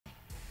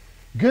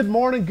Good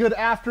morning, good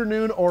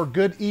afternoon, or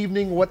good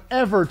evening,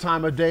 whatever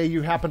time of day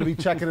you happen to be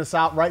checking us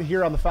out right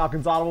here on the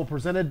Falcons Audible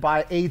presented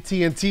by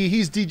AT&T.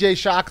 He's DJ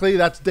Shockley,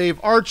 that's Dave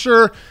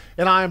Archer,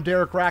 and I am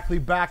Derek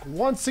Rackley back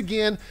once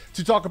again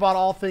to talk about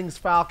all things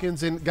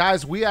Falcons. And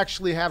guys, we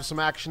actually have some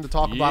action to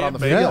talk about on the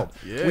field.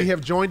 Yeah. We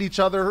have joined each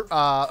other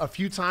a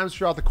few times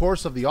throughout the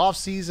course of the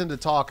offseason to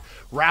talk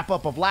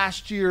wrap-up of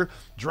last year,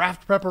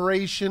 draft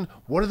preparation,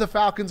 what are the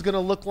Falcons going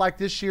to look like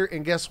this year,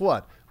 and guess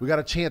what? We got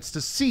a chance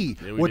to see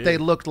what they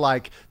looked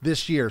like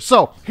this year.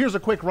 So here's a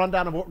quick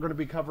rundown of what we're going to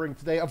be covering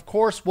today. Of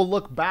course, we'll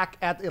look back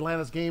at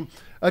Atlanta's game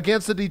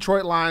against the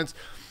Detroit Lions.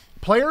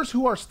 Players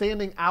who are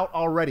standing out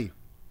already.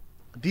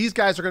 These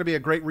guys are going to be a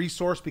great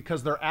resource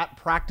because they're at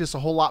practice a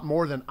whole lot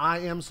more than I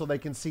am, so they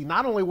can see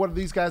not only what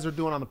these guys are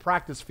doing on the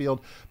practice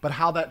field, but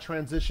how that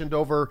transitioned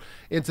over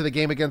into the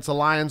game against the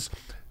Lions.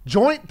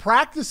 Joint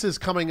practices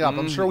coming up.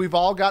 I'm sure we've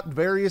all got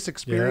various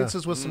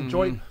experiences with some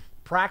joint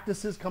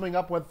practices coming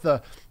up with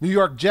the New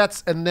York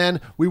Jets, and then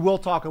we will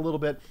talk a little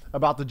bit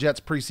about the Jets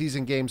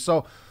preseason game.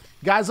 So,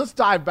 guys, let's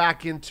dive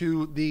back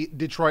into the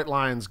Detroit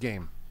Lions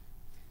game.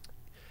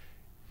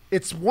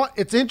 It's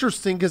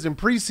interesting because in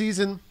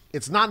preseason,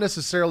 it's not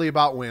necessarily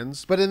about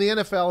wins, but in the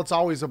NFL, it's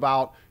always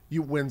about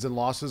wins and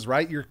losses,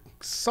 right? You're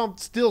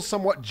still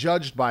somewhat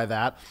judged by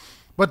that.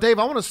 But, Dave,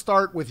 I want to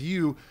start with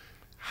you.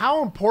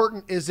 How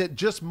important is it,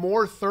 just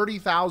more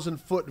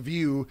 30,000-foot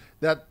view,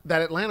 that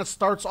Atlanta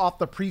starts off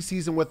the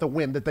preseason with a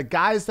win, that the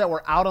guys that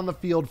were out on the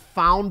field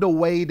found a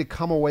way to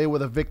come away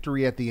with a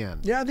victory at the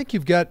end? Yeah, I think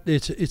you've got –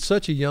 it's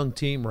such a young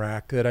team,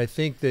 Rack, that I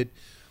think that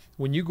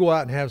when you go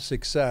out and have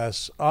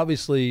success,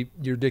 obviously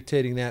you're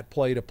dictating that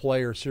play to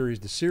play or series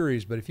to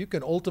series, but if you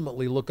can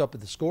ultimately look up at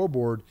the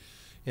scoreboard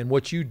and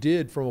what you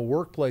did from a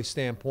workplace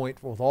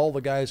standpoint with all the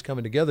guys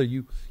coming together,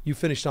 you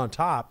finished on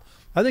top.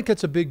 I think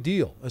that's a big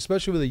deal,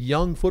 especially with a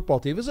young football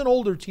team. If it's an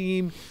older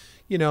team,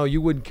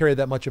 you wouldn't care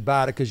that much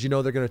about it because they're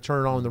going to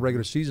turn on when the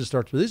regular season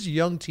starts. But this is a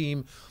young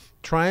team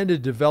trying to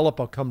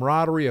develop a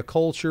camaraderie, a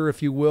culture,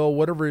 if you will,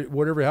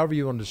 however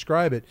you want to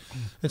describe it.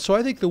 And so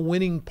I think the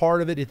winning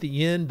part of it at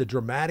the end, the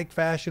dramatic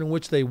fashion in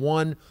which they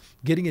won,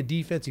 getting a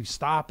defensive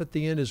stop at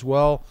the end as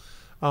well,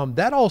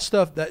 that all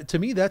stuff, to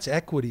me, that's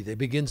equity that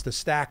begins to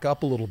stack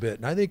up a little bit.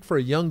 And I think for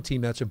a young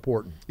team, that's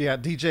important. Yeah,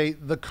 DJ,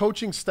 the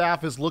coaching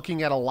staff is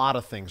looking at a lot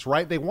of things,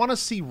 right? They want to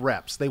see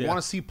reps. They want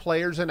to see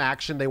players in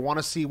action. They want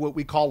to see what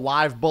we call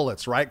live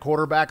bullets, right?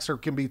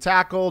 Quarterbacks can be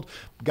tackled.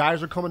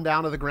 Guys are coming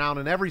down to the ground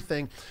and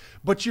everything.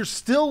 But you're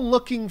still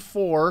looking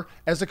for,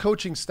 as a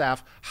coaching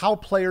staff, how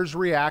players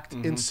react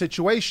in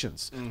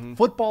situations.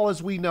 Football,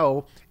 as we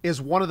know,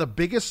 is one of the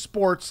biggest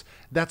sports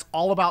that's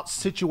all about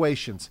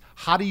situations.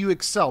 How do you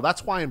excel?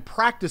 That's why in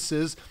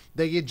practices,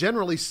 they get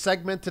generally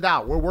segmented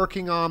out. We're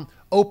working on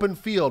open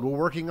field. We're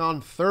working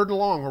on third and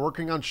long. We're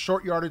working on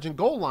short yardage and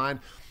goal line.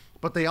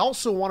 But they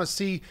also want to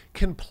see,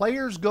 can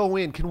players go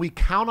in? Can we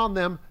count on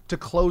them to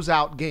close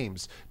out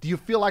games? Do you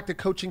feel like the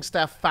coaching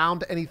staff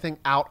found anything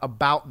out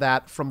about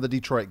that from the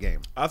Detroit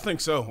game? I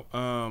think so.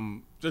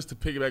 Just to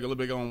piggyback a little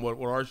bit on what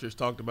Archer has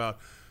talked about,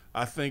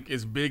 I think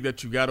it's big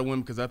that you got to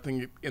win because I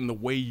think in the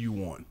way you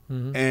won.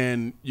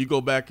 And you go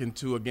back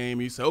into a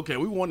game, you say, okay,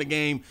 we won the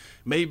game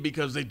maybe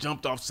because they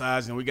jumped off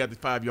sides and we got the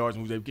 5 yards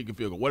and we was able to kick a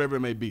field goal, whatever it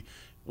may be.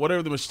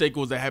 Whatever the mistake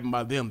was that happened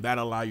by them, that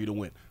allowed you to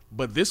win.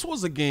 But this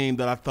was a game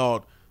that I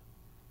thought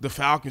the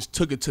Falcons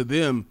took it to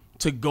them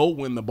to go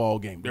win the ball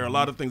game. There are a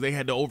lot of things they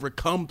had to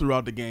overcome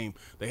throughout the game.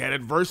 They had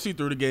adversity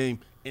through the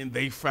game, and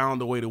they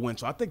found a way to win.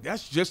 So I think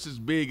that's just as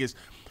big as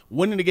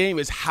winning the game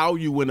is how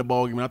you win the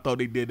ball game. And I thought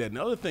they did that. And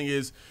the other thing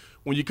is,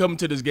 when you come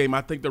into this game,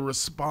 I think the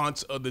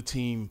response of the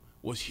team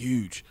was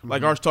huge.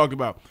 Like Arch talked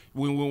about,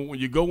 when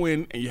you go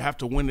in and you have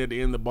to win at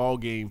the end of the ball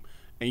game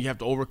and you have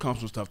to overcome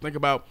some stuff. Think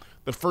about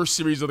the first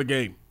series of the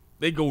game.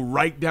 They go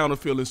right down the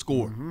field and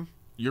score.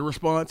 Your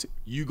response,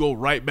 you go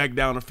right back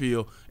down the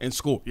field and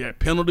score. You had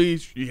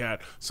penalties. You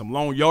had some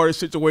long yardage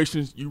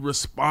situations. You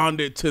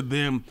responded to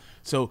them.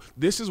 So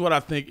this is what I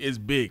think is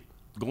big.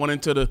 Going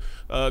into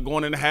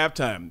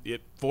halftime,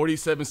 at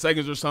 47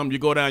 seconds or something, you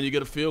go down, you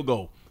get a field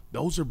goal.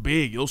 Those are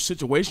big. Those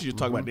situations you're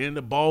talking about, the end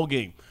of the ball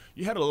game.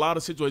 You had a lot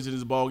of situations in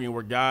this ball game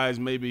where guys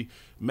maybe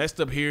messed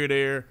up here or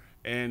there,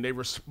 and they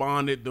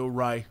responded the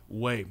right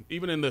way.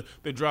 Even in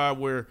the drive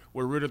where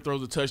Ritter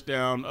throws a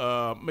touchdown,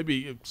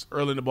 maybe it's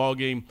early in the ball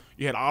game,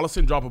 you had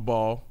Ollison drop a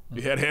ball.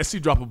 You had Hesse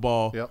drop a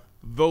ball.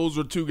 Those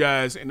were two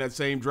guys in that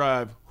same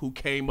drive who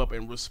came up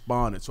and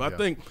responded. So I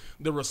think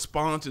the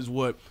response is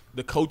what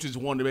the coaches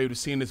wanted to be able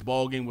to see in this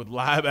ball game with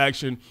live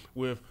action,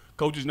 with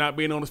coaches not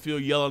being on the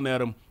field yelling at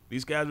them.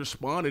 These guys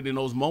responded in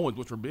those moments,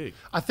 which were big.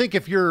 I think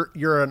if you're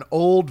an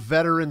old,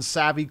 veteran,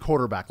 savvy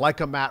quarterback, like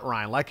a Matt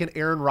Ryan, like an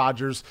Aaron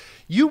Rodgers,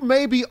 you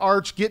maybe,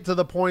 Arch, get to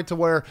the point to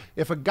where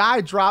if a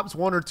guy drops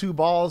one or two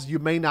balls, you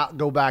may not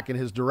go back in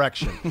his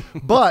direction.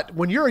 But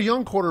when you're a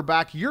young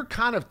quarterback, you're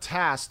kind of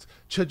tasked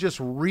to just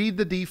read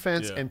the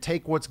defense and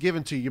take what's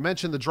given to you. You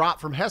mentioned the drop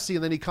from Hesse,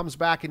 and then he comes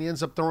back and he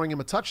ends up throwing him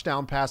a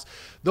touchdown pass.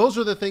 Those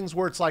are the things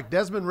where it's like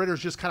Desmond Ritter's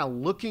just kind of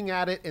looking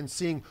at it and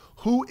seeing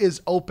Who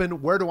is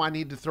open? Where do I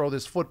need to throw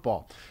this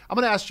football? I'm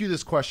going to ask you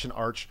this question,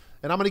 Arch,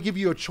 and I'm going to give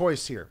you a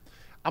choice here.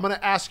 I'm going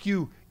to ask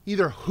you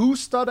either who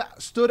stood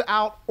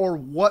out or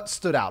what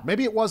stood out.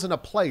 Maybe it wasn't a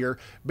player.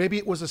 Maybe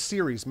it was a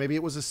series. Maybe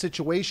it was a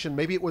situation.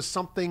 Maybe it was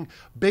something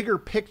bigger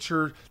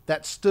picture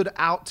that stood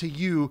out to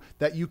you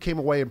that you came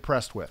away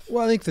impressed with.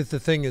 Well, I think that the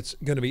thing that's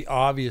going to be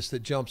obvious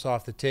that jumps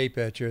off the tape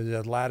at you is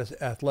the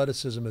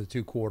athleticism of the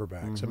two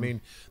quarterbacks. I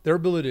mean, their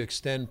ability to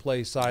extend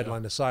plays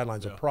sideline to sideline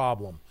is a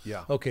problem.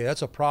 Yeah. Okay,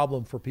 that's a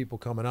problem for people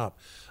coming up.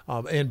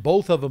 And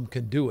both of them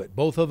can do it.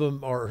 Both of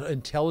them are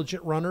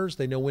intelligent runners.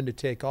 They know when to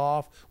take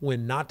off,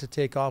 when not to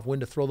take off,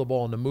 when to throw the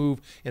ball on the move,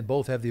 and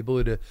both have the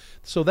ability to.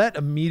 So that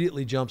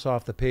immediately jumps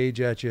off the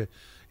page at you.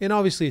 And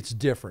obviously it's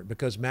different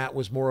because Matt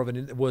was more of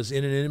in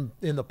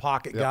the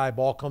pocket guy.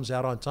 Ball comes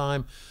out on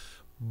time.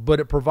 But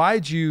it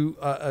provides you,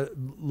 at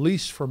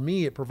least for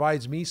me, it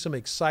provides me some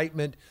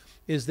excitement,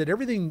 is that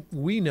everything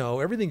we know,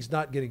 everything's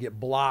not going to get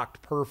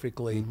blocked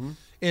perfectly.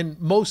 And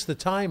most of the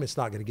time it's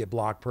not going to get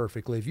blocked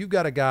perfectly. If you've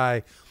got a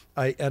guy,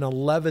 an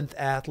 11th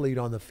athlete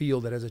on the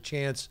field that has a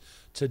chance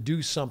to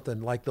do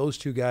something like those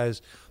two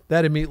guys,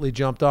 that immediately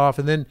jumped off.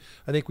 And then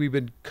I think we've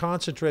been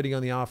concentrating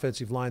on the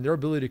offensive line, their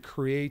ability to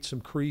create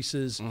some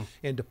creases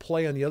and to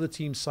play on the other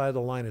team's side of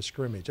the line of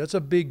scrimmage. That's a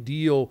big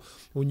deal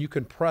when you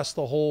can press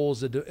the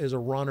holes as a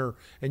runner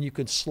and you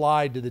can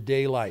slide to the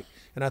daylight.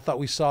 And I thought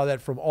we saw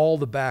that from all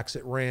the backs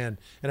that ran,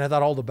 and I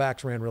thought all the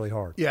backs ran really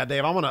hard. Yeah,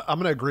 Dave, I'm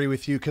gonna agree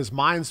with you because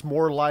mine's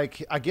more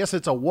like, I guess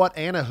it's a what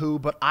and a who,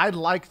 but I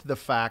liked the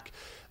fact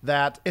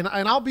that, and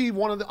I'll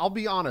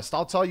be honest,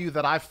 I'll tell you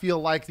that I feel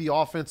like the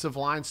offensive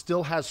line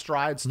still has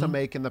strides to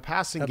make in the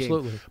passing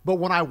game. But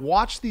when I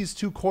watch these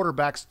two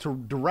quarterbacks,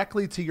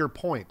 directly to your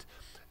point,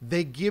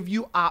 they give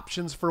you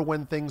options for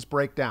when things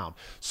break down.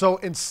 So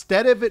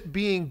instead of it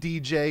being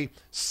DJ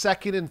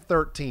 2nd and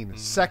 13,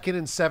 2nd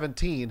and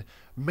 17,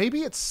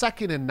 maybe it's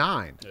 2nd and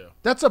 9. Yeah.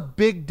 That's a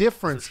big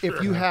difference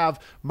if you have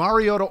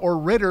Mariota or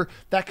Ritter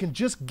that can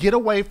just get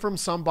away from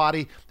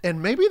somebody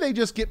and maybe they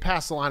just get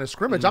past the line of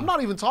scrimmage. I'm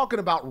not even talking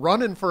about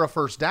running for a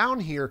first down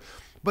here.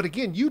 But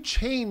again, you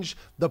change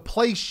the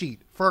play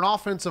sheet for an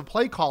offensive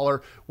play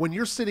caller when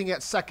you're sitting at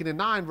 2nd and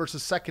 9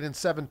 versus 2nd and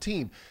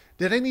 17.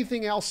 Did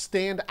anything else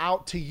stand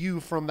out to you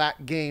from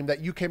that game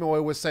that you came away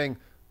with saying,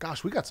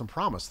 gosh, we got some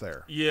promise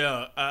there?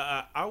 Yeah,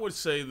 I would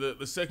say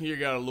the second year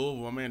guy at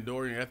Louisville, my man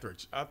Dorian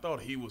Etheridge, I thought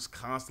he was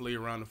constantly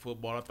around the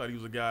football. I thought he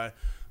was a guy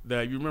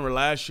that, you remember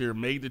last year,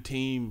 made the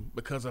team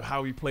because of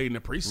how he played in the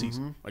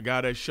preseason. A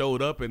guy that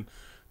showed up. And,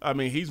 I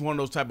mean, he's one of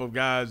those type of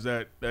guys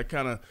that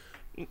kind of,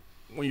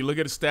 when you look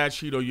at a stat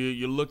sheet or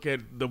you look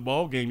at the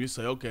ball game, you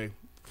say, okay,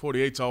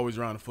 48's always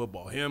around the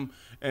football. Him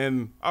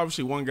and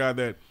obviously one guy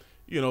that,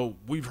 you know,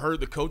 we've heard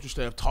the coaching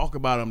staff talk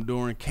about him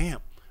during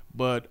camp.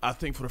 But I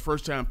think for the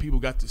first time people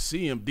got to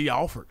see him, D.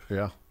 Alford.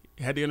 Yeah.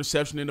 He had the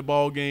interception in the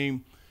ball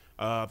game.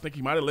 I think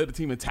he might have led the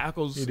team in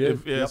tackles. He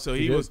did. So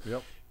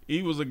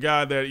he was a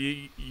guy that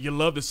you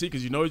love to see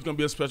because you know he's going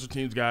to be a special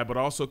teams guy, but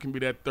also can be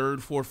that 3rd,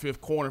 4th, 5th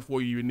corner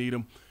for you. You need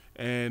him.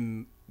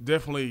 And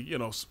definitely, you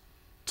know,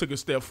 took a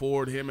step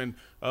forward. Him and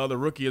the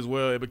rookie as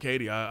well,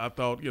 Ebiketie. I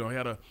thought, you know, he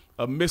had a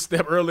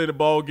misstep early in the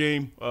ball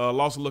game,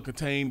 lost a little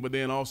contained, but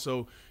then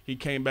also he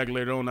came back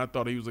later on. I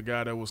thought he was a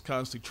guy that was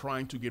constantly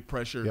trying to get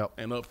pressure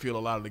and upfield a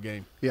lot of the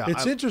game. Yeah,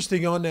 it's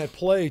interesting on that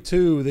play,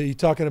 too, that you're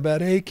talking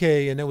about AK,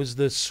 and it was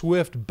the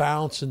swift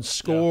bounce and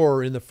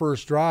score in the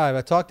first drive.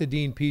 I talked to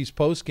Dean Pease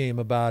post-game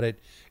about it,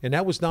 and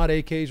that was not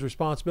AK's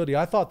responsibility.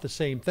 I thought the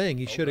same thing.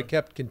 He should have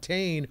kept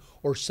contained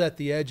or set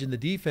the edge in the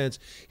defense.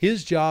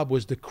 His job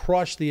was to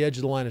crush the edge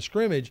of the line of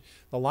scrimmage.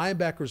 The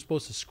linebacker was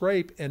supposed to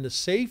scrape, and the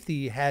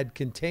safety had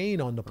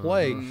contained on the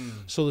play.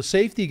 So the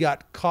safety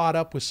got caught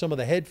up with some of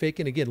the head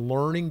faking. Again,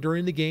 learning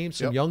during the game.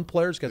 Some young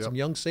players, got some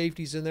young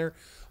safeties in there,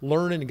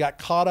 learning, and got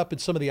caught up in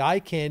some of the eye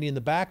candy in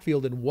the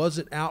backfield and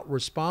wasn't out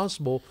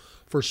responsible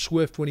for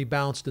Swift when he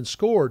bounced and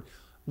scored.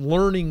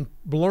 Learning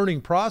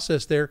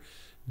process there.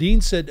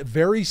 Dean said the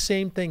very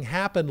same thing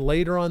happened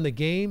later on in the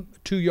game,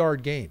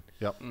 2-yard gain.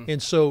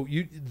 And so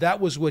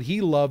that was what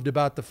he loved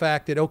about the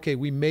fact that, okay,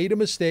 we made a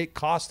mistake,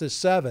 cost us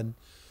 7,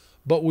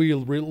 but we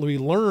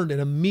learned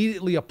and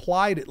immediately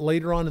applied it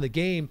later on in the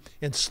game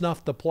and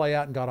snuffed the play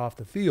out and got off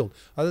the field.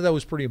 I thought that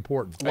was pretty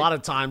important. A lot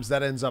of times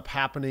that ends up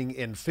happening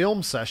in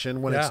film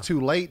session when it's too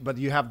late, but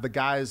you have the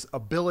guy's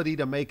ability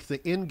to make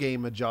the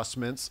in-game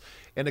adjustments,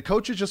 and the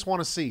coaches just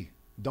want to see,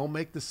 don't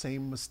make the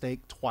same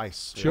mistake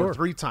twice or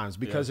 3 times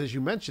because, as you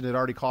mentioned, it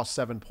already cost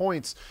 7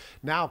 points.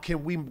 Now,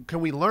 can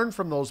we learn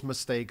from those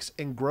mistakes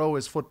and grow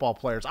as football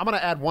players? I'm going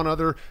to add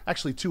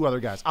 2 other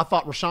guys. I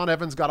thought Rashaan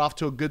Evans got off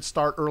to a good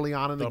start early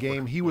on in the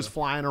game. He was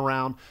flying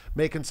around,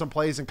 making some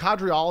plays. And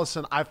Kadri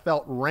Ollison, I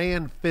felt,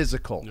 ran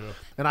physical.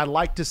 And I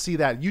like to see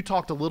that. You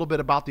talked a little bit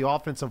about the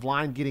offensive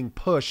line getting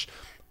pushed.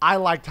 I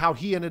liked how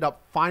he ended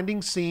up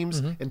finding seams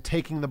and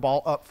taking the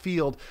ball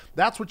upfield.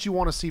 That's what you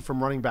want to see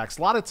from running backs.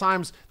 A lot of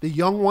times the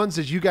young ones,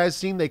 as you guys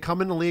seen, they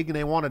come in the league and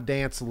they want to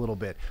dance a little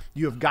bit.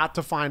 You have got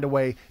to find a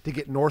way to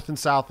get north and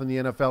south in the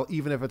NFL,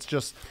 even if it's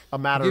just a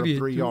matter of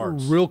 3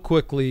 yards. Real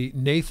quickly,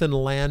 Nathan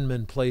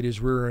Landman played his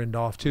rear end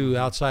off too.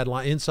 Inside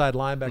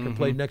linebacker,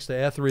 played next to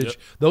Etheridge. Yep.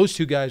 Those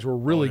two guys were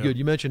really good.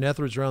 You mentioned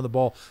Etheridge around the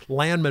ball.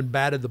 Landman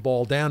batted the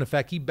ball down. In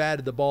fact, he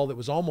batted the ball that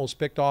was almost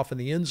picked off in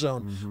the end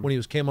zone when he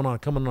was coming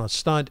on a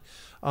stunt.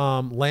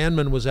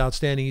 Landman was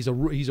outstanding. He's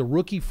a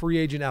rookie free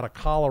agent out of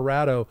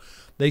Colorado.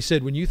 They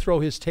said when you throw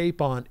his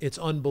tape on, it's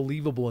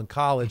unbelievable in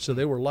college. So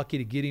they were lucky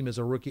to get him as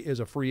a rookie, as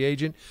a free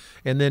agent.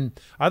 And then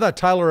I thought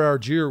Tyler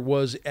Algier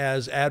was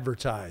as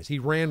advertised. He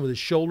ran with his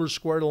shoulders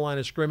square to the line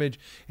of scrimmage,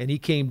 and he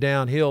came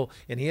downhill,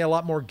 and he had a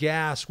lot more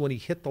gas when he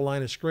hit the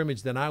line of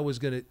scrimmage than I was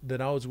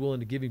willing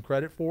to give him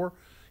credit for.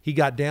 He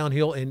got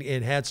downhill and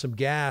had some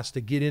gas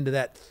to get into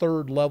that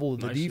third level of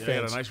the defense. He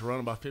had a nice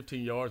run, about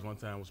 15 yards one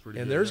time. Was pretty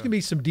good. And there's going to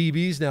be some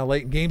DBs now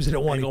late in games that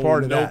don't want any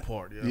part of that.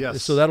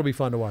 Yes. So that'll be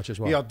fun to watch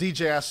as well. Yeah,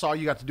 DJ, I saw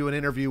you got to do an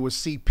interview with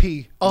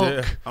CP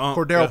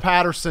Cordero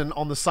Patterson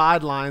on the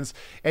sidelines,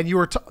 and you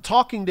were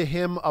talking to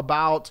him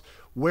about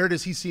where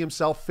does he see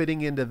himself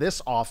fitting into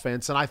this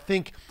offense, and I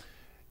think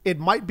it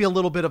might be a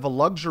little bit of a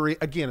luxury,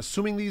 again,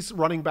 assuming these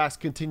running backs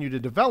continue to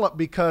develop,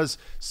 because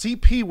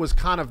CP was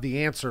kind of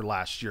the answer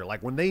last year.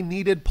 Like when they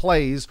needed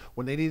plays,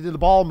 when they needed the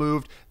ball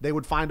moved, they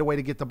would find a way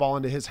to get the ball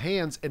into his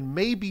hands. And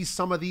maybe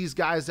some of these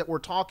guys that we're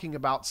talking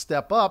about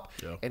step up,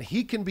 and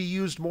he can be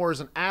used more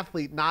as an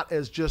athlete, not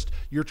as just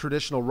your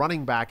traditional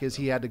running back as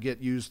he had to get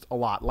used a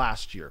lot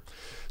last year.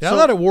 Yeah, so, I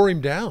thought it wore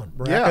him down,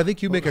 Brack. Yeah, I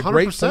think you make a 100%.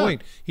 great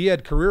point. He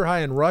had career high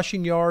in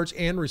rushing yards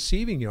and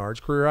receiving yards,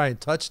 career high in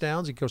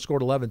touchdowns. He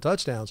scored 11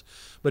 touchdowns.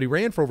 But he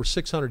ran for over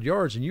 600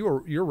 yards, and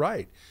you're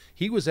right.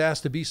 He was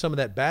asked to be some of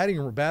that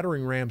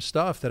battering ram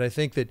stuff that I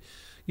think that,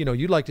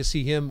 you'd like to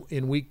see him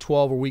in week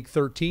 12 or week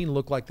 13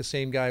 look like the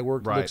same guy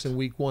looks in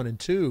week 1 and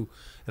 2.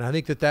 And I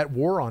think that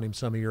wore on him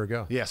some a year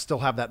ago. Yeah, still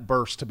have that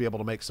burst to be able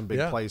to make some big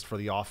plays for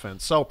the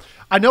offense. So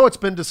I know it's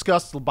been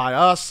discussed by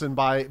us and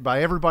by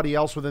everybody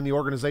else within the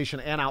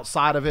organization and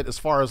outside of it as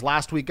far as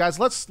last week. Guys,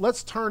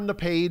 let's turn the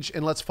page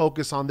and let's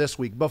focus on this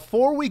week.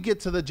 Before we get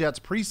to the Jets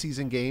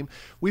preseason game,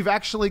 we've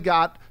actually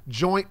got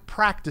joint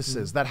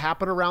practices that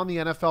happen around the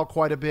NFL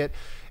quite a bit.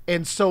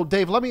 And so,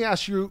 Dave, let me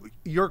ask you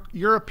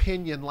your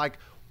opinion. Like,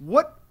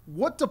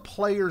 what do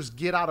players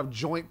get out of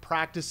joint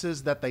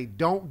practices that they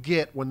don't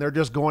get when they're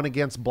just going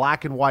against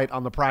black and white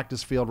on the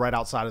practice field right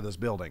outside of this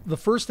building? The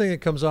first thing that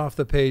comes off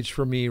the page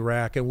for me,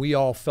 Rack, and we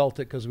all felt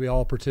it because we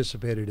all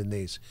participated in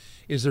these,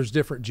 is there's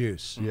different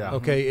juice. Yeah.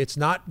 Okay, it's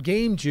not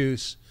game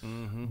juice,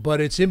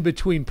 but it's in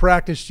between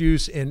practice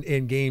juice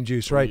and game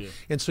juice, right?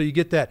 And so you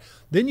get that.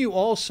 Then you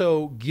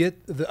also get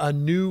a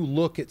new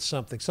look at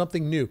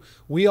something new.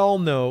 We all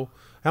know.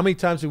 How many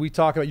times did we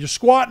talk about you're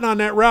squatting on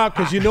that route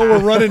because we're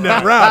running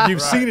that route?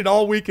 You've seen it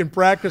all week in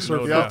practice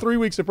or 3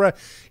 weeks of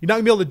practice. You're not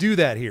going to be able to do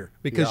that here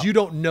because you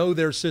don't know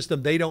their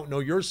system. They don't know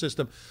your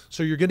system.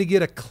 So you're going to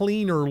get a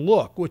cleaner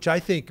look, which I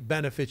think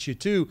benefits you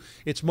too.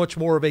 It's much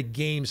more of a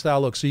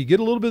game-style look. So you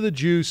get a little bit of the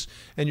juice,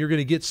 and you're going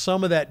to get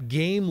some of that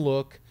game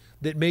look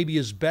that maybe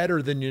is better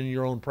than in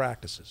your own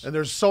practices. And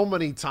there's so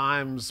many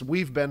times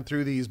we've been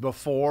through these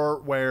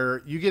before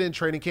where you get in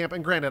training camp,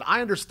 and granted,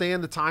 I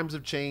understand the times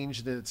have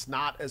changed and it's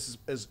not as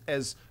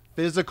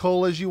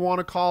physical as you want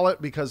to call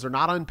it because they're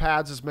not on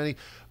pads as many.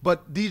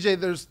 But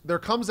DJ, there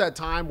comes that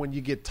time when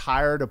you get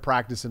tired of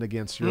practicing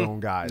against your own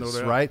guys,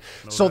 right?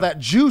 So that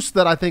juice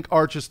that I think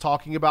Arch is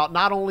talking about,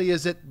 not only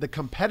is it the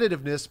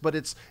competitiveness, but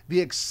it's the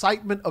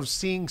excitement of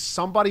seeing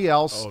somebody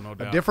else,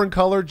 a different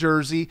color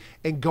jersey,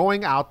 and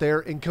going out there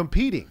and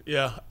competing.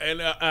 Yeah,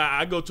 and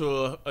I go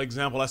to an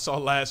example I saw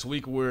last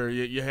week where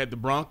you had the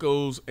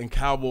Broncos and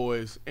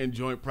Cowboys in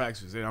joint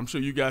practices, and I'm sure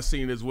you guys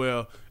seen it as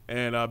well.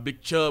 And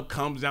Big Chubb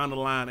comes down the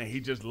line and he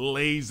just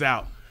lays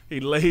out. He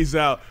lays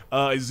out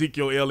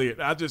Ezekiel Elliott.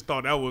 I just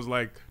thought that was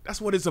like,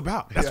 that's what it's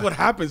about. That's what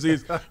happens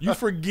is you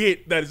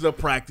forget that it's a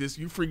practice.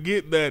 You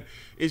forget that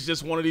it's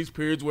just one of these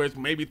periods where it's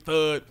maybe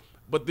thud,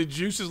 but the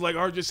juices, like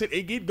Art just said,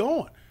 it get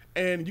going.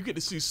 And you get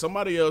to see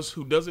somebody else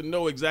who doesn't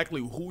know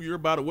exactly who you're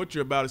about or what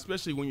you're about,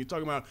 especially when you're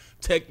talking about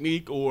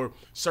technique or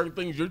certain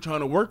things you're trying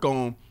to work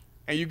on.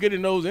 And you get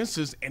in those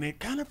instances, and it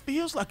kind of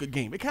feels like a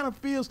game. It kind of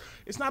feels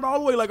 – it's not all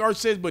the way like Art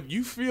says, but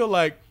you feel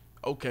like,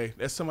 okay,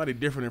 that's somebody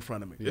different in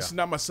front of me. This is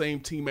not my same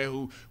teammate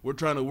who we're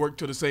trying to work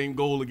to the same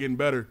goal of getting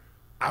better.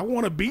 I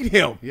want to beat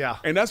him. Yeah.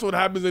 And that's what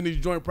happens in these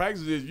joint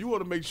practices is you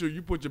want to make sure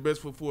you put your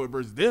best foot forward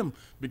versus them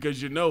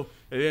because you know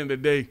at the end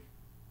of the day,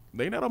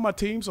 they not on my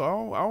team,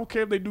 so I don't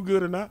care if they do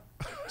good or not.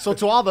 So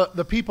to all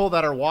the people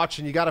that are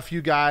watching, you got a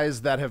few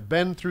guys that have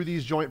been through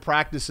these joint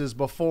practices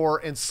before,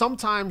 and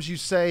sometimes you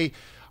say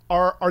 –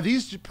 Are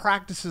these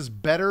practices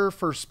better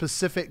for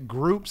specific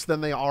groups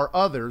than they are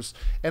others?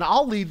 And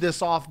I'll lead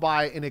this off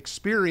by an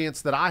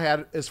experience that I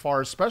had as far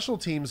as special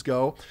teams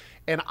go.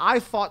 And I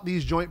thought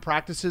these joint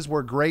practices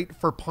were great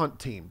for punt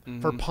team,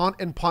 for punt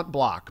and punt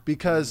block,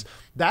 because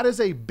that is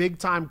a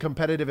big-time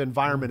competitive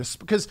environment.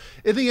 Because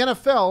in the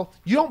NFL,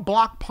 you don't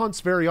block punts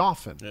very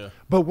often. Yeah.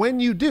 But when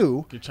you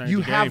do,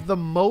 you have the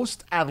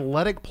most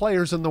athletic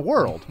players in the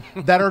world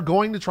that are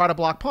going to try to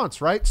block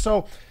punts, right?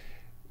 So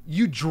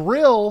you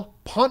drill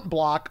punt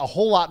block a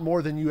whole lot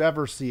more than you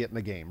ever see it in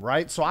the game,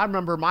 right? So I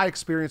remember my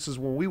experiences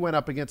when we went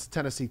up against the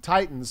Tennessee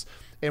Titans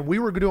and we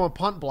were doing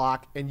punt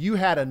block and you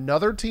had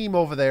another team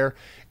over there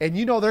and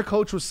their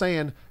coach was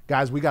saying,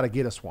 guys, we got to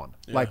get us one.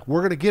 Yeah. Like,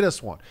 we're going to get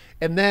us one.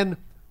 And then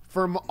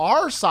from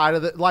our side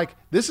of it, like,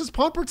 this is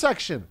punt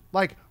protection.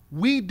 Like,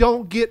 we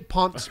don't get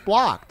punts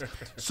blocked.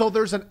 So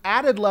there's an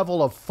added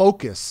level of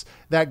focus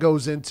that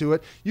goes into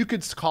it. You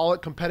could call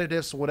it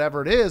competitive,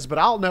 whatever it is, but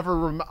I'll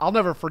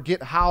never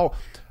forget how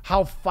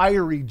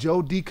fiery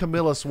Joe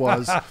DeCamillis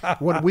was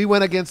when we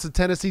went against the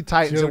Tennessee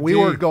Titans and we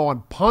were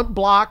going punt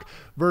block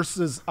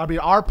versus,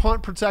 our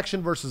punt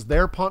protection versus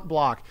their punt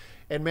block.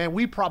 And, man,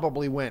 we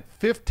probably went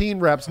 15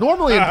 reps.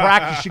 Normally in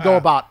practice you go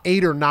about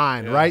 8 or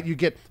 9, right? You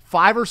get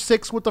 5 or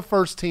 6 with the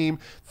first team,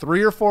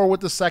 3 or 4 with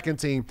the second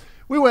team.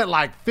 We went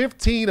like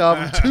 15 of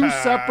them, 2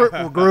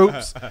 separate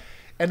groups,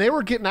 and they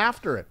were getting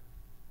after it.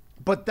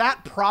 But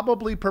that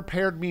probably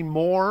prepared me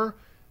more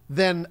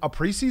than a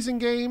preseason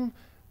game,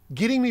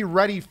 getting me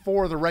ready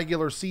for the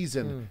regular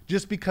season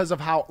just because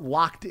of how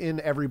locked in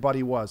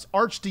everybody was.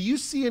 Arch, do you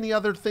see any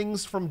other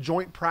things from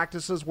joint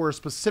practices where a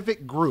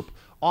specific group,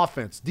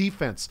 offense,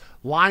 defense,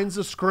 lines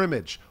of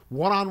scrimmage,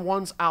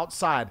 one-on-ones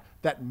outside,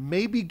 that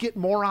maybe get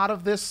more out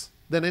of this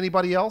than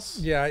anybody else?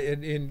 Yeah,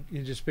 and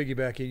just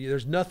piggybacking,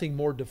 there's nothing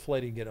more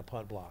deflating than a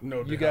punt block. No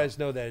doubt. You guys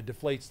know that. It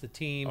deflates the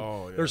team.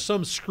 Oh, yeah. There's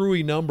some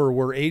screwy number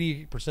where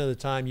 80% of the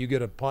time you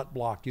get a punt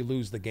block, you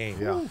lose the game.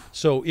 Yeah.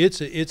 So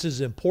it's as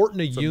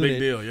important a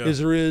unit as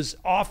there is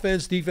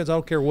offense, defense, I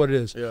don't care what it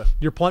is. Yeah.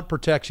 Your punt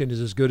protection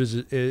is as good as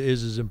it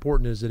is as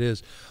important as it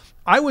is.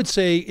 I would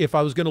say if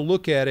I was going to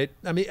look at it,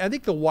 I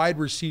think the wide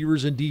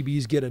receivers and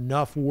DBs get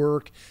enough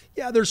work.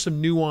 Yeah, there's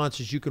some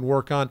nuances you can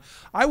work on.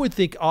 I would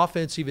think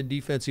offensive and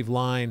defensive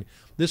line,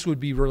 this would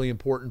be really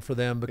important for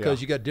them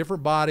because you got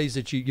different bodies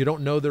that you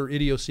don't know their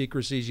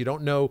idiosyncrasies. You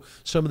don't know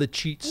some of the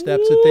cheat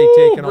steps that they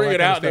take. And bring all that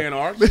it out, kind of Dan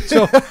Arch.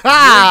 So, bring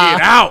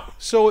it out.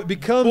 So it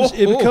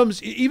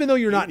becomes, even though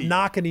you're not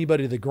knocking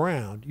anybody to the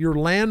ground, your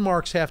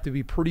landmarks have to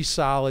be pretty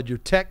solid. Your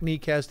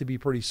technique has to be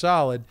pretty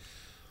solid.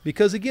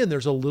 Because, again,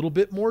 there's a little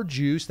bit more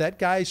juice. That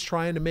guy's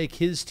trying to make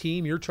his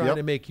team. You're trying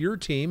to make your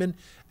team. And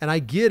I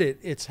get it.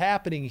 It's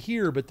happening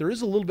here. But there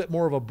is a little bit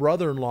more of a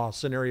brother-in-law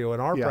scenario in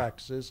our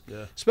practices,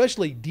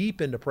 especially deep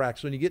into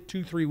practice when you get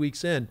 2-3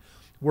 weeks in.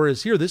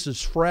 Whereas here, this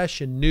is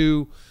fresh and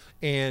new,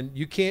 and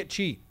you can't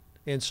cheat.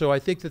 And so I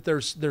think that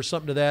there's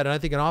something to that. And I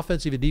think an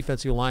offensive and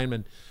defensive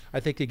lineman, I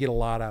think they get a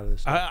lot out of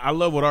this. I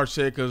love what Arch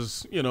said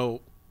because,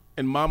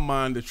 in my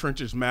mind, the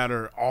trenches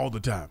matter all the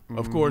time.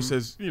 Of course,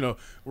 as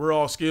we're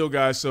all skill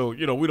guys, so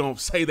we don't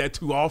say that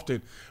too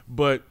often.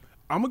 But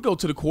I'm gonna go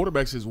to the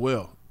quarterbacks as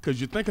well,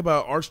 because you think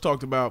about Arch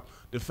talked about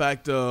the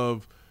fact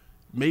of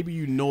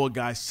maybe a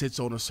guy sits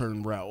on a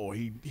certain route or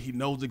he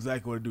knows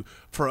exactly what to do.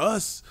 For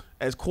us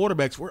as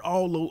quarterbacks, we're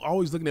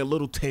always looking at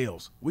little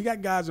tails. We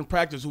got guys in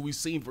practice who we've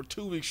seen for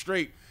 2 weeks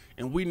straight.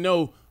 And we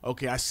know,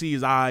 okay, I see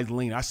his eyes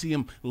lean. I see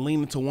him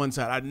leaning to one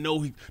side. I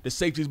know the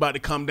safety's about to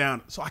come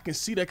down. So I can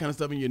see that kind of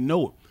stuff, and you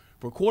know it.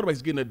 For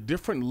quarterbacks, getting a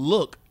different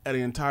look at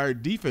an entire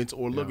defense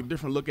or a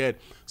different look at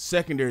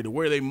secondary, to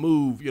where they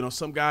move.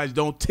 Some guys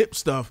don't tip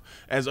stuff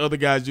as other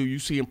guys do. You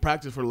see in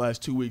practice for the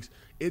last 2 weeks.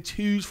 It's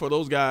huge for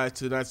those guys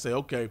to not say,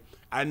 okay,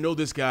 I know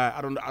this guy.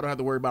 I don't have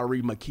to worry about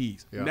reading my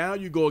keys. Yeah. Now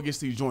you go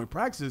against these joint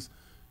practices,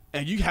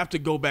 and you have to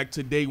go back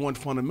to day one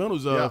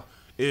fundamentals of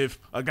if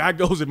a guy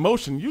goes in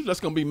motion, you're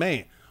just going to be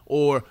man.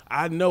 Or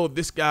I know if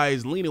this guy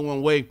is leaning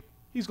one way,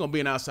 he's going to be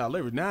an outside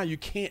leverage. Now you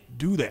can't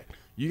do that.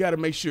 You got to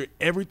make sure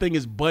everything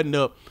is buttoned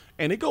up.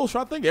 And it goes for,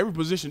 I think, every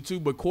position too,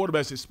 but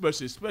quarterbacks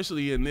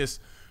especially in this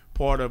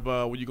part of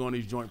when you go on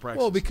these joint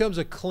practices. Well, it becomes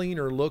a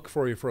cleaner look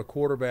for you for a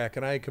quarterback,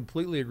 and I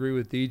completely agree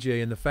with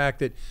DJ in the fact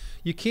that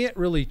you can't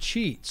really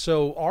cheat.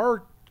 So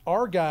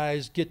our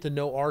guys get to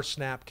know our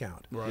snap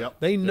count. Right. Yep.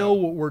 They know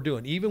what we're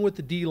doing, even with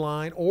the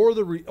D-line or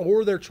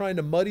they're trying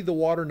to muddy the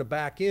water in the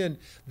back end.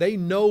 They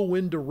know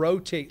when to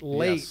rotate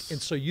late, and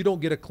so you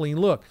don't get a clean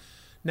look.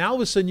 Now, all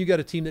of a sudden, you got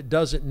a team that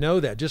doesn't know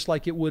that, just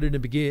like it would in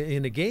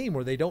a game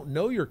where they don't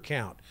know your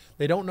count.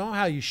 They don't know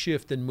how you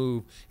shift and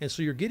move, and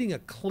so you're getting a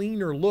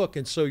cleaner look.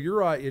 And so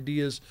your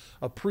ideas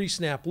of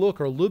pre-snap look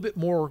are a little bit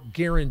more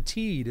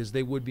guaranteed as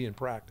they would be in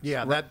practice.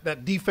 Yeah,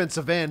 that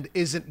defensive end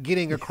isn't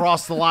getting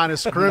across the line of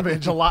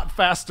scrimmage a lot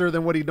faster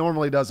than what he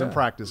normally does in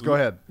practice. Go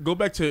ahead. Go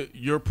back to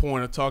your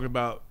point of talking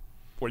about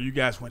where you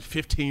guys went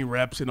 15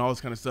 reps and all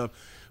this kind of stuff.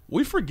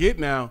 We forget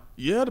now,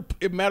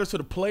 it matters to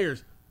the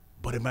players,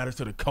 but it matters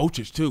to the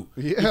coaches too.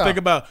 Yeah. You think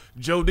about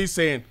Joe D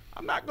saying,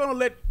 I'm not going to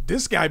let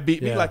this guy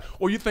beat me.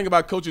 Or you think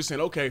about coaches saying,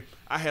 okay,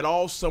 I had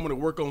all summer to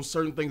work on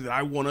certain things that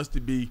I want us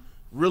to be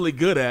really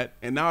good at,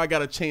 and now I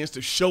got a chance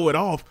to show it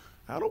off.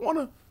 I don't want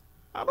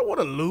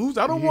to lose.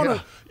 I don't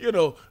want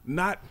to,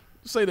 not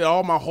say that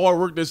all my hard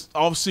work this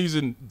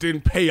offseason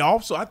didn't pay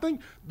off. So I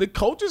think the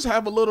coaches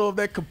have a little of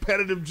that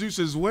competitive juice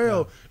as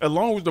well,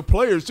 along with the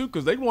players too,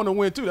 because they want to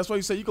win too. That's why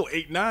you say you go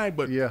 8-9,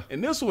 but in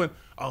this one,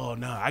 oh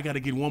no, I got to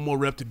get one more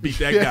rep to beat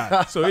that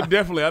guy. So it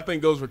definitely, I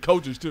think, goes for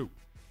coaches too.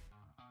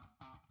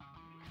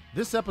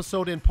 This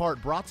episode in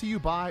part brought to you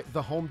by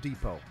The Home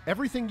Depot.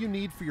 Everything you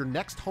need for your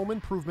next home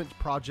improvement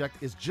project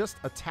is just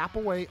a tap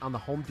away on the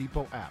Home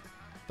Depot app.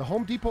 The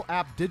Home Depot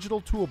app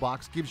digital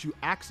toolbox gives you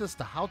access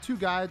to how-to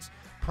guides,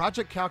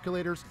 project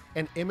calculators,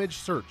 and image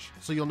search,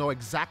 so you'll know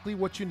exactly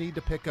what you need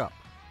to pick up.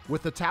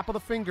 With the tap of the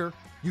finger,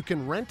 you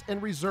can rent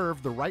and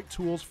reserve the right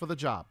tools for the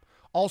job.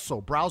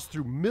 Also, browse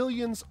through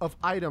millions of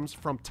items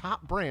from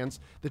top brands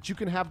that you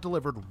can have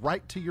delivered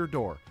right to your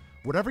door.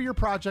 Whatever your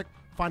project,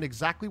 find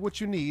exactly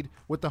what you need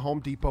with the Home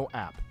Depot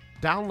app.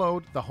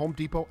 Download the Home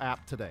Depot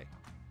app today.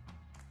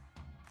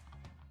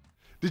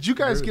 Did you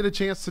guys get a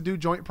chance to do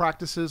joint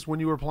practices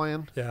when you were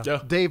playing? Yeah.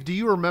 Dave, do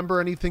you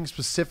remember anything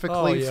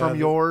specifically from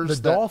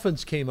yours? The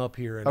Dolphins came up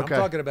here, and I'm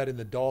talking about in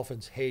the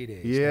Dolphins'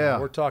 heydays. Yeah.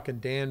 We're talking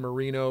Dan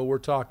Marino. We're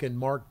talking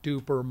Mark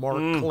Duper,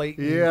 Mark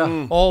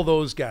Clayton. All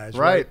those guys,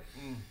 right?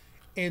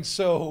 And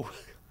so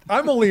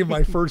I'm only in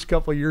my first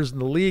couple of years in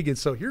the league, and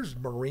so here's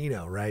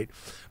Marino, right?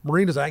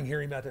 Marino's, I can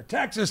hear him out there,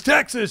 Texas,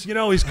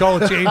 he's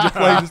calling change of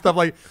plays and stuff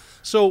like that.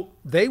 So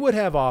they would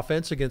have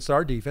offense against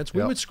our defense.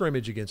 We would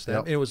scrimmage against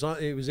them. It was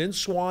in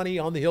Swanee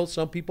on the hill.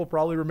 Some people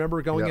probably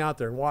remember going out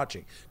there and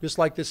watching, just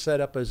like this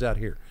setup is out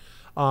here.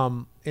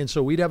 And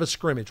so we'd have a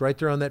scrimmage right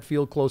there on that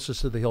field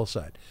closest to the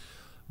hillside.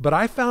 But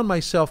I found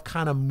myself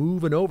kind of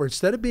moving over.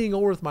 Instead of being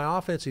over with my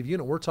offensive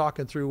unit, we're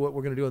talking through what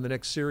we're going to do in the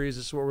next series.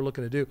 This is what we're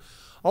looking to do.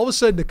 All of a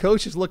sudden, the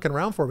coach is looking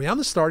around for me. I'm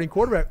the starting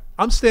quarterback.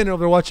 I'm standing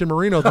over there watching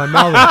Marino with my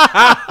mouth.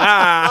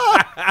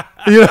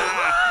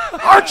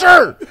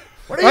 Archer!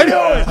 What are you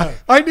doing?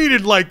 I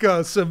needed like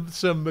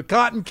some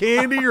cotton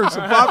candy or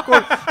some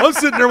popcorn. I'm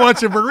sitting there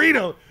watching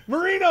Marino.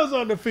 Marino's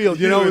on the field.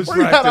 You know, it was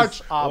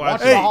practice.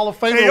 Watching the Hall of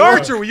Fame. Hey,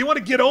 Archer, will you want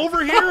to get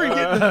over here and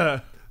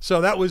get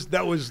So that was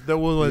the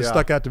one that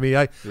stuck out to me.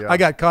 I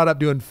got caught up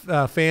doing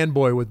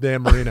fanboy with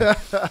Dan Marino.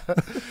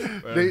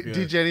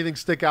 DJ, anything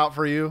stick out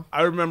for you?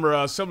 I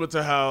remember similar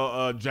to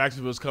how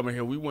Jacksonville was coming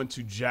here. We went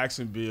to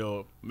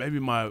Jacksonville, maybe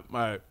my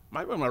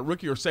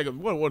rookie or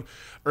second one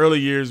early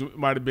years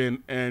might have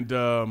been, and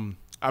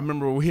I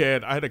remember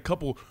I had a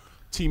couple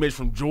teammates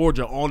from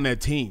Georgia on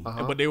that team,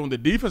 but they were on the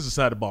defensive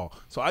side of the ball.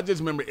 So I just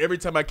remember every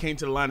time I came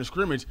to the line of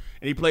scrimmage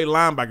and he played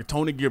linebacker,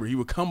 Tony Gibber, he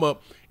would come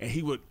up and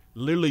he would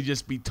literally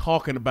just be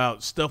talking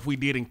about stuff we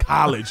did in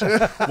college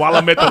while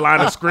I'm at the line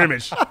of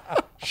scrimmage.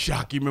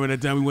 Shock, you remember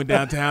that time we went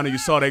downtown and you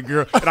saw that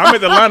girl? And I'm at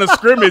the line of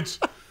scrimmage.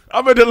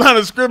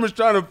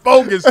 Trying to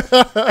focus,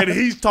 and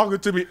he's talking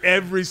to me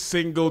every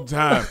single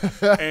time.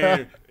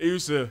 And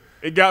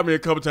it got me a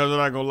couple times, I'm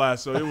not gonna lie.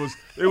 So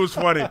it was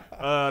funny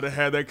to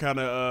have that kind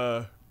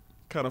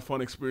of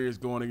fun experience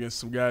going against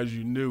some guys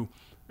you knew,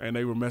 and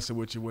they were messing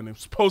with you when they're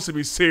supposed to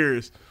be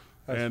serious.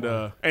 And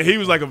he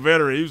was like a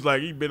veteran. He was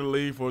like, he'd been in the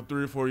league for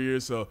 3 or 4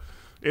 years, so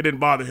it didn't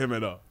bother him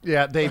at all.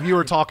 Yeah, Dave, you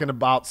were talking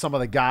about some of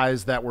the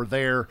guys that were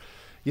there.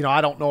 You know,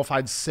 I don't know if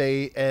I'd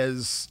say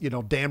as,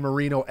 Dan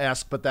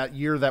Marino-esque, but that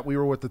year that we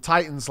were with the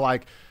Titans,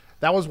 like,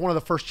 that was one of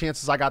the first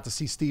chances I got to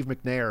see Steve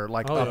McNair,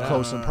 up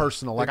close and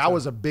personal. Like, I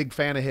was a big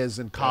fan of his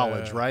in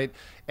college, right?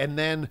 And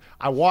then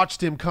I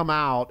watched him come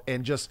out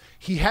and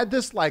he had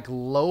this, like,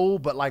 low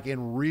but, like,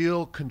 in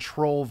real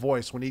control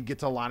voice. When he'd get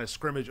to the line of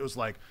scrimmage, it was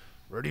like,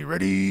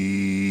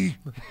 ready.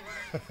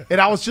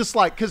 And I was just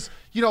like, because,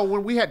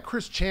 when we had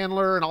Chris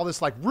Chandler and all this,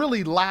 like,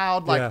 really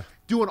loud, like,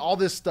 doing all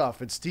this stuff,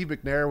 and Steve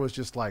McNair was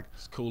just like,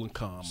 it's cool and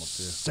calm up there.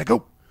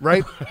 Sicko,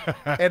 right?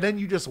 And then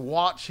you just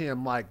watch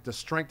him, like, the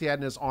strength he had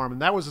in his arm.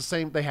 And that was the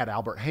same. They had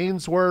Albert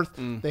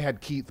Hainsworth. They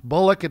had Keith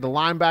Bullock in the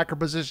linebacker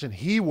position.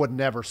 He would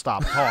never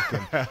stop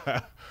talking.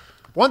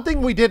 One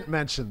thing we didn't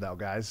mention, though,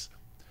 guys,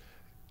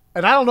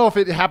 and I don't know if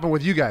it happened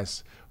with you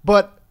guys,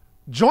 but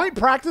joint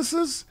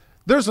practices,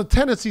 there's a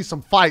tendency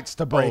some fights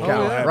to break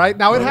out, right?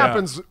 Now, it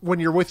happens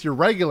when you're with your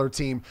regular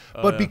team,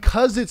 but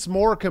because it's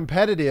more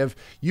competitive,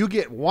 you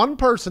get one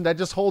person that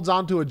just holds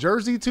on to a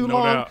jersey too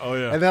long,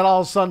 and then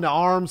all of a sudden the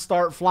arms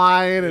start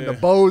flying and the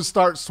bows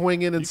start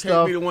swinging and stuff. You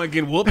can't be the one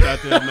getting whooped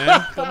out there,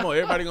 man. Come on,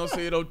 everybody going to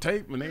see it on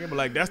tape, and they're going to be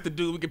like, that's the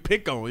dude we can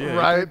pick on. Yeah,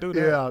 right? Do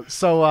that. Yeah.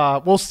 So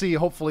we'll see.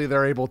 Hopefully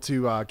they're able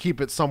to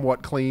keep it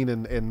somewhat clean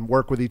and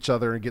work with each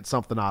other and get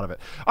something out of it.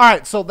 All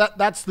right, so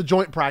that's the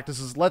joint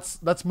practices.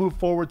 Let's move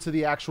forward to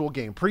the actual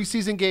game.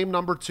 Preseason game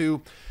number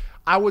 2.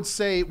 I would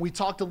say we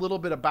talked a little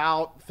bit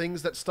about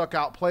things that stuck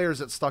out, players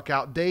that stuck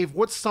out. Dave,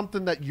 what's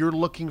something that you're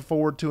looking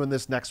forward to in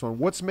this next one?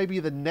 What's maybe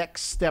the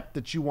next step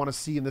that you want to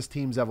see in this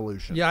team's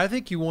evolution? Yeah, I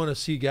think you want to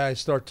see guys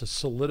start to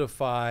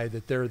solidify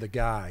that they're the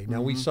guy.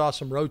 Now, we saw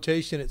some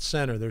rotation at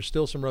center. There's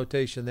still some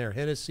rotation there.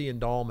 Hennessy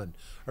and Dahlman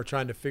are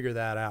trying to figure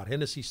that out.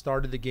 Hennessy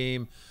started the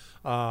game.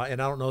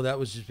 And I don't know, that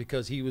was just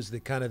because he was the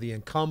kind of the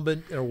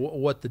incumbent or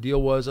what the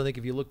deal was. I think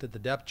if you looked at the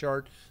depth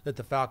chart that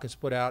the Falcons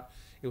put out,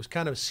 it was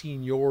kind of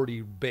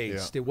seniority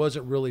based. It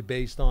wasn't really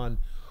based on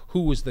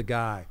who was the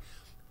guy.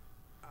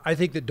 I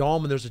think that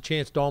there's a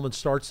chance Dahlman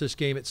starts this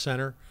game at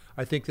center.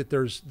 I think that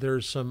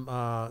there's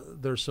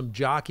some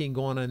jockeying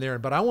going on there,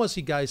 but I want to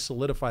see guys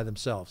solidify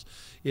themselves.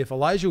 If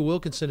Elijah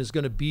Wilkinson is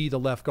going to be the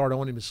left guard, I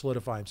want him to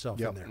solidify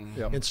himself in there.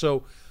 Yep. And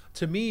so,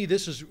 to me,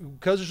 this is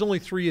because there's only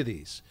 3 of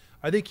these.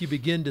 I think you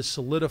begin to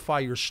solidify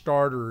your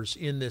starters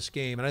in this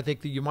game, and I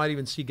think that you might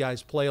even see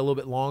guys play a little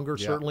bit longer,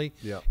 certainly,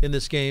 in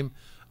this game.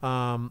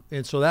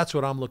 And so that's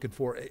what I'm looking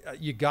for.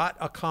 You got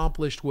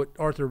accomplished what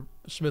Arthur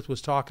Smith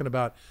was talking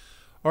about.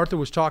 Arthur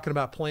was talking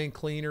about playing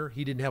cleaner.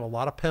 He didn't have a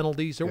lot of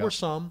penalties. There were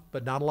some,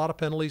 but not a lot of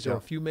penalties. There were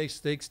a few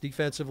mistakes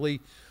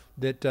defensively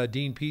that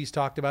Dean Pease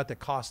talked about that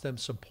cost them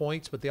some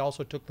points, but they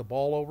also took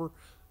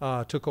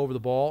over the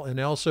ball, and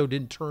they also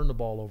didn't turn the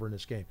ball over in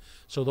this game.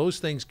 So those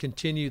things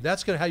continue.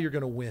 That's how you're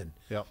going to win.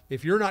 Yep.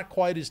 If you're not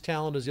quite as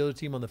talented as the other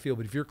team on the field,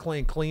 but if you're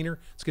playing cleaner,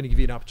 it's going to give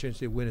you an opportunity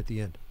to win at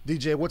the end.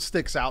 DJ, what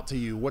sticks out to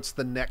you? What's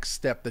the next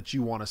step that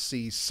you want to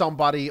see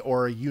somebody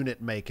or a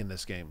unit make in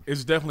this game?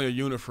 It's definitely a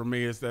unit for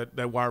me. It's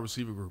that wide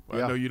receiver group.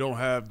 I know you don't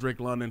have Drake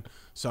London,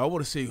 so I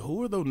want to see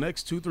who are those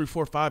next 2, 3,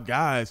 4, 5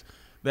 guys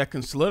that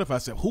can solidify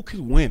themselves. Who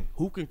can win?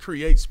 Who can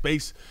create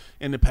space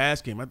in the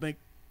pass game? I think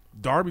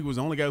Darby was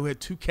the only guy who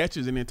had 2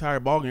 catches in the entire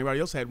ballgame. Everybody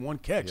else had 1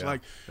 catch.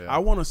 I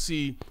want to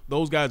see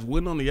those guys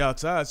win on the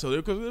outside. So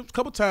because a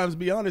couple times, to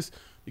be honest,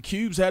 the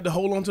Cubes had to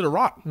hold on to the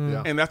rock,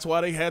 and that's why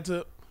they had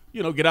to,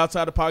 get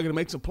outside the pocket and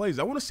make some plays.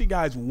 I want to see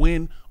guys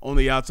win on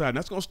the outside, and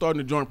that's going to start in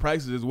the joint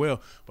practices as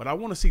well. But I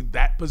want to see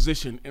that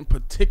position in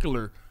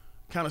particular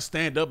kind of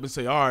stand up and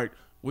say, all right,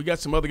 we got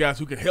some other guys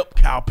who can help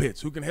Kyle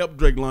Pitts, who can help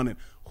Drake London.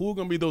 Who are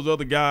going to be those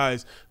other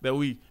guys that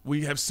we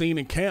have seen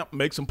in camp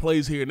make some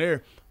plays here and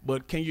there,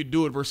 but can you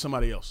do it versus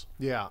somebody else?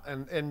 Yeah,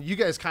 and you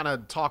guys kind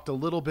of talked a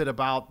little bit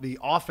about the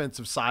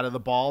offensive side of the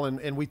ball,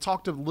 and we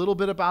talked a little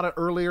bit about it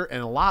earlier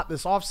and a lot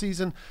this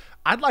offseason.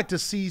 I'd like to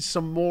see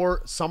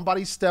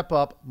somebody step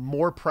up,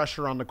 more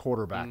pressure on the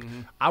quarterback.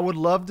 I would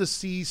love to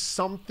see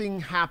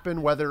something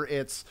happen, whether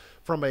it's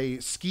from a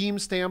scheme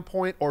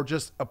standpoint or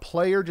just a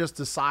player just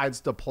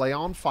decides to play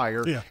on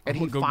fire and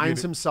he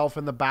finds himself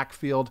in the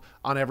backfield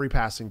on every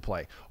passing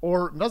play.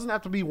 Or it doesn't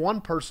have to be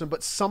one person,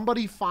 but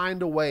somebody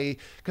find a way,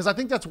 because I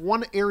think that's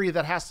one area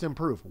that has to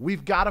improve.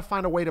 We've got to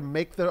find a way to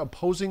make the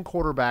opposing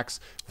quarterbacks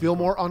feel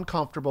more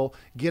uncomfortable,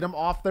 get them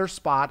off their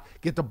spot,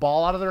 get the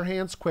ball out of their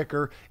hands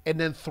quicker, and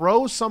then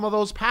throw some of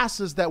those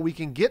passes that we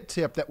can get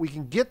tipped, that we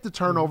can get the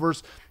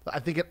turnovers. I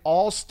think it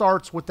all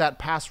starts with that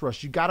pass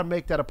rush. You got to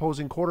make that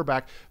opposing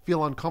quarterback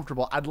feel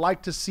uncomfortable. I'd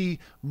like to see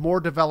more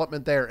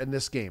development there in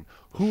this game.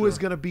 Who is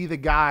going to be the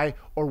guy,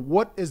 or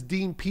what is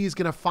Dean Pease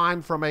going to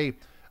find from a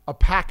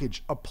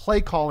package, a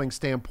play calling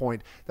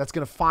standpoint that's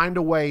going to find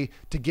a way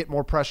to get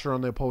more pressure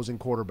on the opposing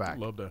quarterback?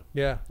 Love that.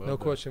 Yeah, no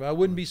question. I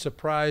wouldn't be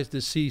surprised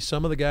to see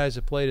some of the guys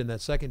that played in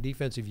that second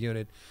defensive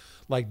unit,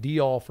 like D.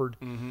 Alford,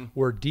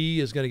 where D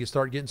is going to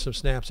start getting some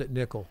snaps at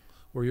nickel,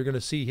 where you're going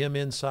to see him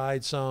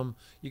inside some.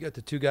 You got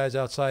the 2 guys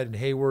outside in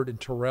Hayward and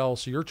Terrell,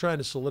 so you're trying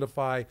to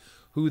solidify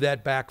who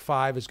that back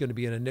 5 is going to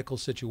be in a nickel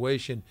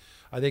situation.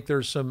 I think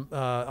there's some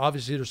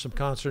obviously there's some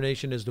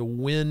consternation as to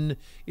when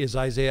is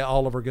Isaiah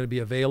Oliver going to be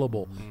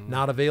available.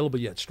 Not available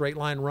yet. Straight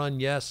line run,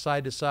 yes.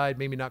 Side to side,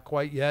 maybe not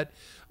quite yet.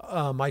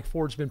 Mike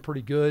Ford's been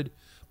pretty good.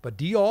 But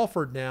D.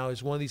 Alford now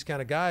is one of these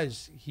kind of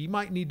guys. He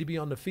might need to be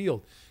on the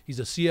field. He's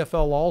a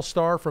CFL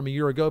All-Star from a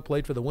year ago,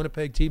 played for the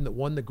Winnipeg team that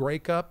won the Grey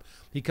Cup.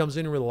 He comes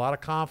in with a lot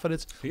of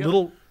confidence,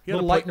 little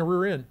light in the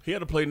rear end. He had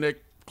to play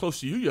Nick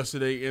close to you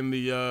yesterday in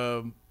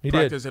the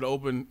practice at the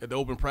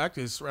open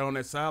practice right on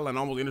that sideline.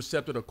 Almost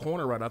intercepted a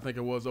corner right, I think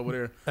it was, over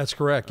there. That's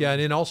correct, yeah. And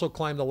then also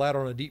climbed the ladder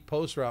on a deep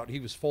post route. He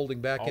was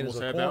folding back in as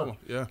a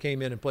corner.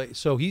 Came in and played.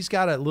 So he's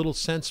got a little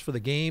sense for the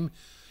game.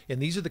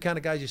 And these are the kind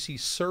of guys you see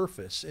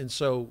surface. And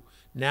so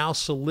now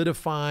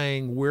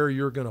solidifying where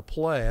you're going to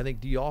play. I think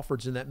D.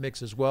 Alford's in that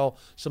mix as well.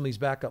 Some of these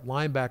backup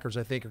linebackers,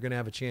 I think, are going to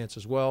have a chance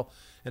as well.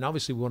 And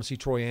obviously, we want to see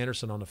Troy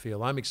Anderson on the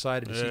field. I'm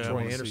excited to see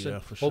Troy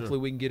Anderson. Hopefully,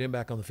 we can get him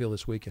back on the field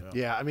this weekend.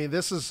 Yeah, I mean,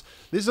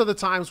 these are the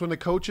times when the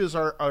coaches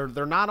are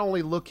they're not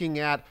only looking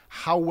at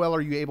how well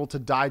are you able to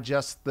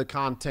digest the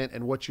content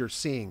and what you're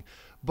seeing,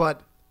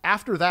 but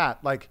after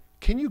that, like,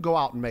 can you go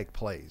out and make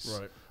plays?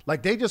 Right.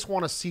 Like, they just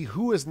want to see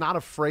who is not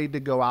afraid to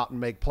go out and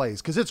make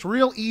plays. Because it's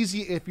real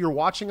easy if you're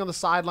watching on the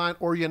sideline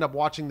or you end up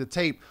watching the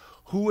tape,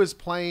 who is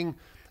playing,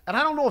 and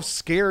I don't know if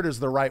scared is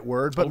the right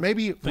word, but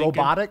maybe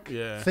robotic,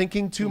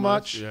 thinking too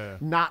much,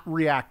 not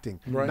reacting,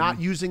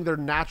 not using their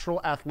natural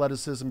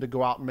athleticism to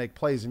go out and make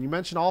plays. And you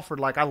mentioned Alford.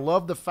 Like, I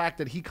love the fact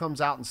that he comes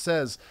out and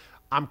says,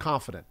 I'm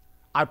confident.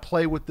 I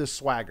play with this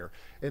swagger.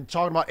 And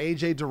talking about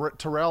A.J.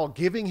 Terrell,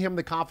 giving him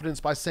the confidence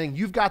by saying,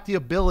 you've got the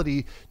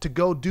ability to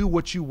go do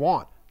what you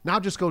want. Now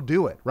just go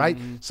do it, right?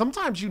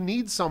 Sometimes you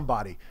need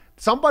somebody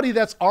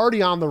that's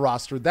already on the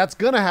roster that's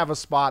going to have a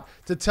spot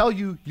to tell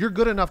you you're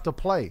good enough to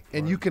play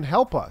and you can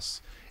help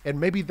us. and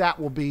maybe that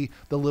will be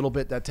the little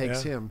bit that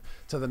takes him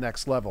to the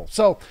next level.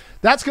 So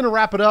that's going to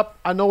wrap it up.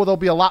 I know there'll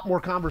be a lot more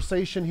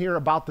conversation here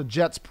about the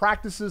Jets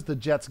practices, the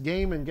Jets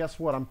game, and guess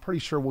what? I'm pretty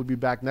sure we'll be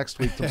back next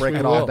week to break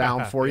it all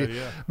down for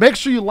you. Make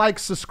sure you like,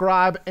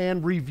 subscribe,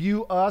 and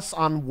review us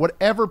on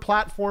whatever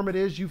platform it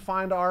is you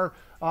find our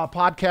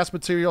podcast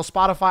material,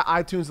 Spotify,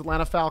 iTunes,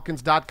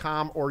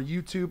 AtlantaFalcons.com, or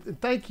YouTube.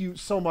 And thank you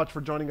so much for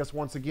joining us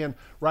once again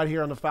right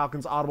here on the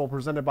Falcons Audible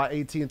presented by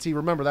AT&T.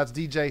 Remember, that's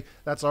DJ,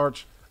 that's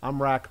Arch,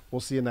 I'm Rack. We'll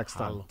see you next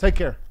time. Take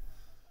care.